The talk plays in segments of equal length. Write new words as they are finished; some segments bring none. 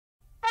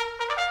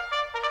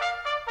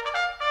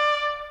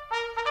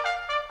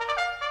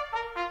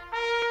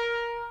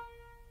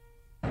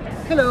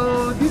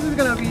Hello, this is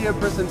gonna be a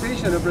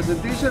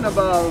presentation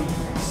about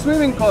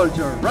swimming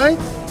culture, right?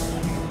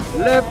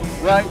 Left,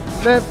 right,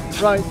 left,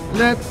 right,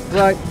 left,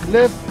 right,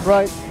 left,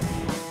 right.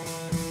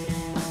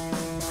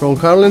 From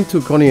Harlem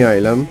to Coney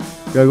Island,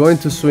 we are going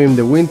to swim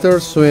the Winter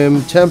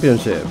Swim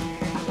Championship.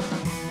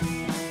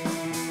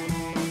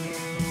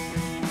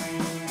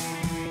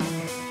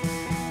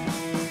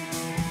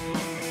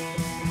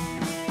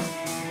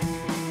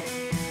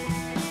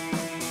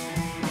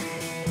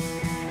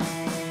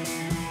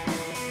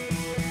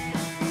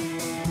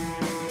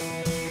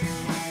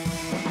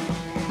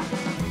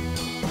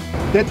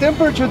 The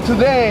temperature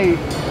today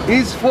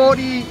is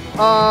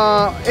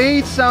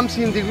 48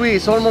 something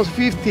degrees, almost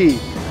 50.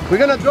 We're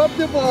gonna drop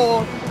the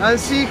ball and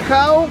see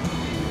how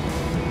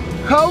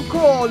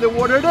cold the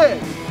water is,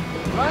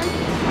 right?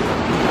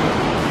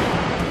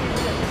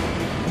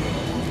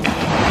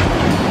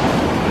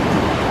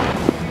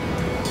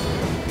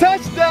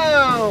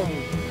 Touchdown!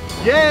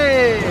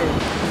 Yay!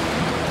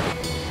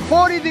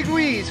 40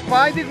 degrees,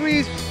 5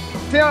 degrees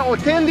or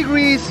 10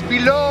 degrees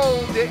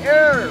below the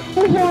air.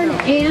 Horn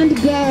and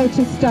go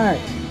to start.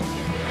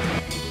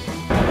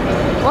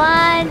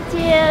 1,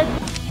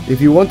 2. If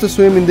you want to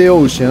swim in the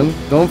ocean,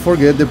 don't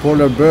forget the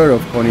polar bear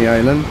of Coney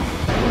Island.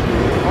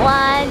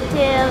 1,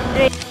 2,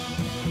 3.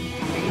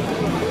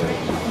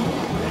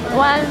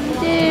 1,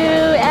 2,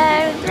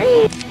 and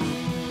 3.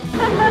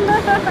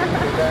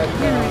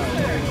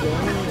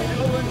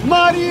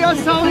 Maria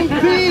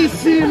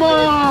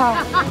Santissima!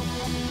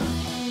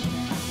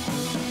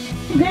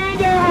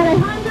 Xander at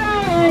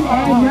 100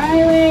 and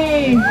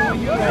Riley.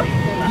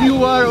 You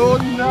are all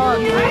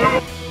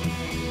nuts.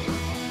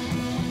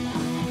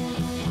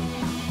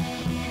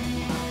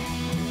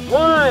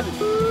 1.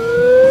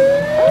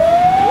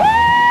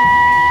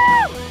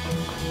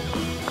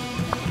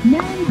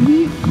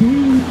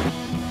 93.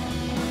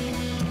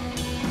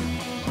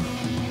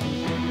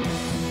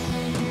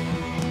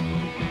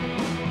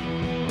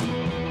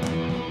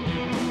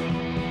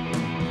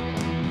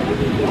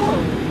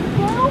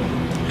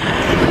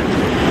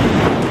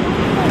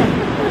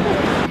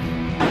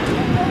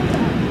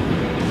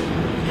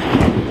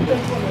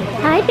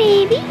 Hi,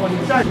 baby.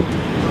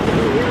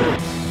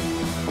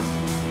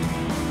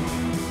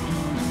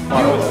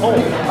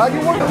 Are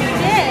you want? You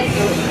did.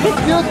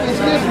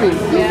 Excuse me.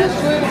 Did you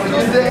swim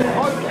today?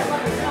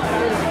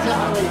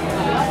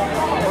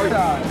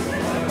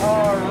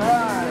 All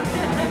right.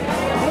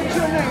 What's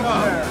your name,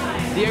 sir?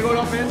 Diego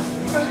Lopez.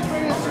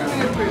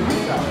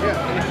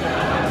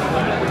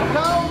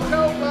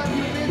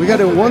 We got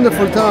a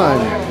wonderful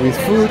time with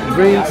food,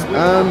 drinks,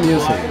 and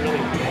music.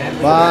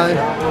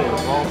 Bye.